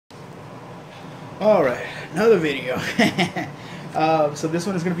Alright, another video. So this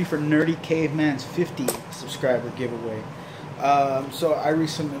one is going to be for Nerdy Caveman's 50 subscriber giveaway. So I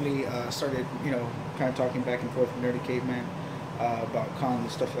recently started, kind of talking back and forth with Nerdy Caveman about cons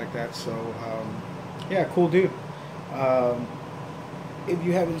and stuff like that. So, yeah, cool dude. If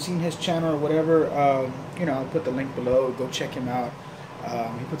you haven't seen his channel or whatever, I'll put the link below. Go check him out.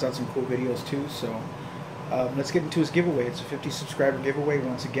 He puts out some cool videos too. So let's get into his giveaway. It's a 50 subscriber giveaway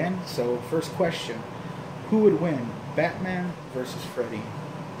once again. So first question, who would win, Batman versus Freddy?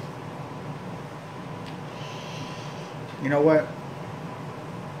 You know what?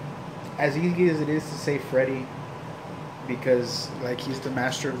 As easy as it is to say Freddy, because like he's the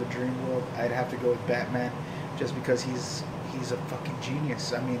master of the dream world, I'd have to go with Batman, just because he's a fucking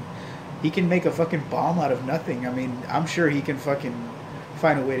genius. I mean, he can make a fucking bomb out of nothing. I mean, I'm sure he can fucking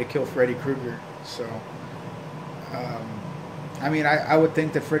find a way to kill Freddy Krueger. So, I mean, I would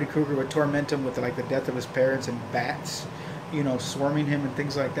think that Freddy Krueger would torment him with like the death of his parents and bats, swarming him and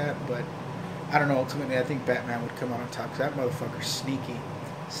things like that. But I don't know. Ultimately, I think Batman would come out on top because that motherfucker's sneaky,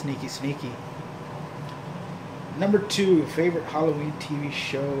 sneaky, sneaky. Number 2, favorite Halloween TV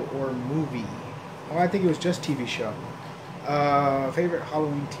show or movie? Oh, I think it was just TV show. Favorite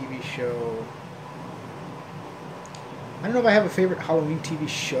Halloween TV show. I don't know if I have a favorite Halloween TV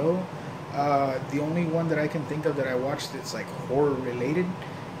show. The only one that I can think of that I watched that's like horror related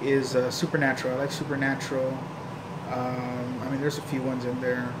is Supernatural. I like Supernatural. I mean, there's a few ones in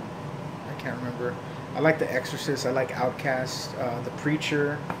there. I can't remember. I like The Exorcist. I like Outcast. The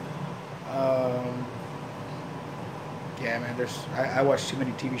Preacher. Yeah, man. I watch too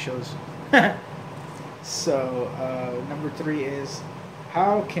many TV shows. So, number 3 is,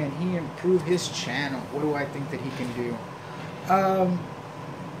 how can he improve his channel? What do I think that he can do?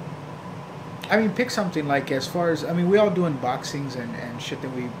 I mean, pick something like, as far as, I mean, we all do unboxings and shit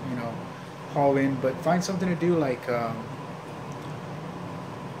that we, haul in, but find something to do like, I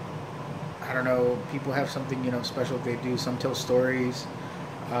don't know, people have something, special they do. Some tell stories.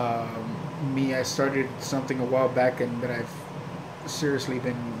 Me, I started something a while back and that I've seriously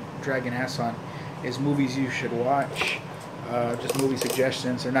been dragging ass on, is movies you should watch. Just movie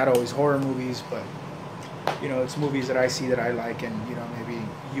suggestions. They're not always horror movies, but it's movies that I see that I like, and maybe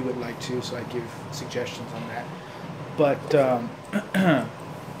you would like too, so I give suggestions on that. But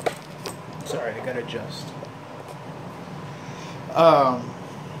sorry, I gotta adjust.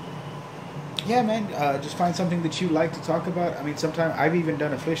 Yeah, man, just find something that you like to talk about. I mean, sometimes I've even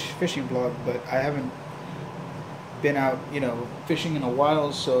done a fishing vlog, but I haven't been out, fishing in a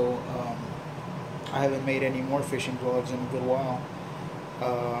while, so I haven't made any more fishing vlogs in a good while.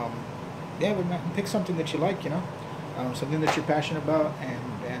 Yeah, but man, pick something that you like, something that you're passionate about, and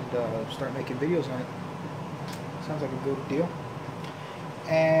start making videos on it. Sounds like a good deal.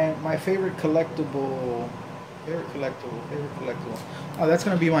 And my favorite collectible. Oh, that's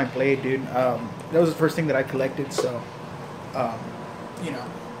gonna be my blade, dude. That was the first thing that I collected, so there he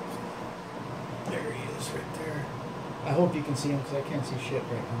is right there. I hope you can see him because I can't see shit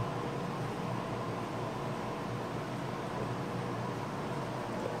right now.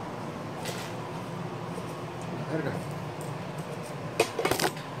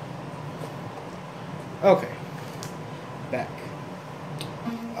 Okay, back.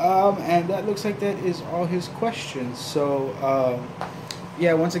 And that looks like that is all his questions. So,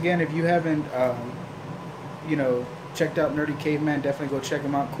 yeah, once again, if you haven't, checked out Nerdy Caveman, definitely go check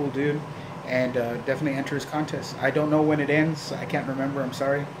him out. Cool dude. And definitely enter his contest. I don't know when it ends. I can't remember. I'm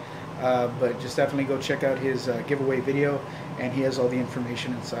sorry. But just definitely go check out his giveaway video. And he has all the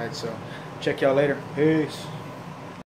information inside. So, check y'all later. Peace.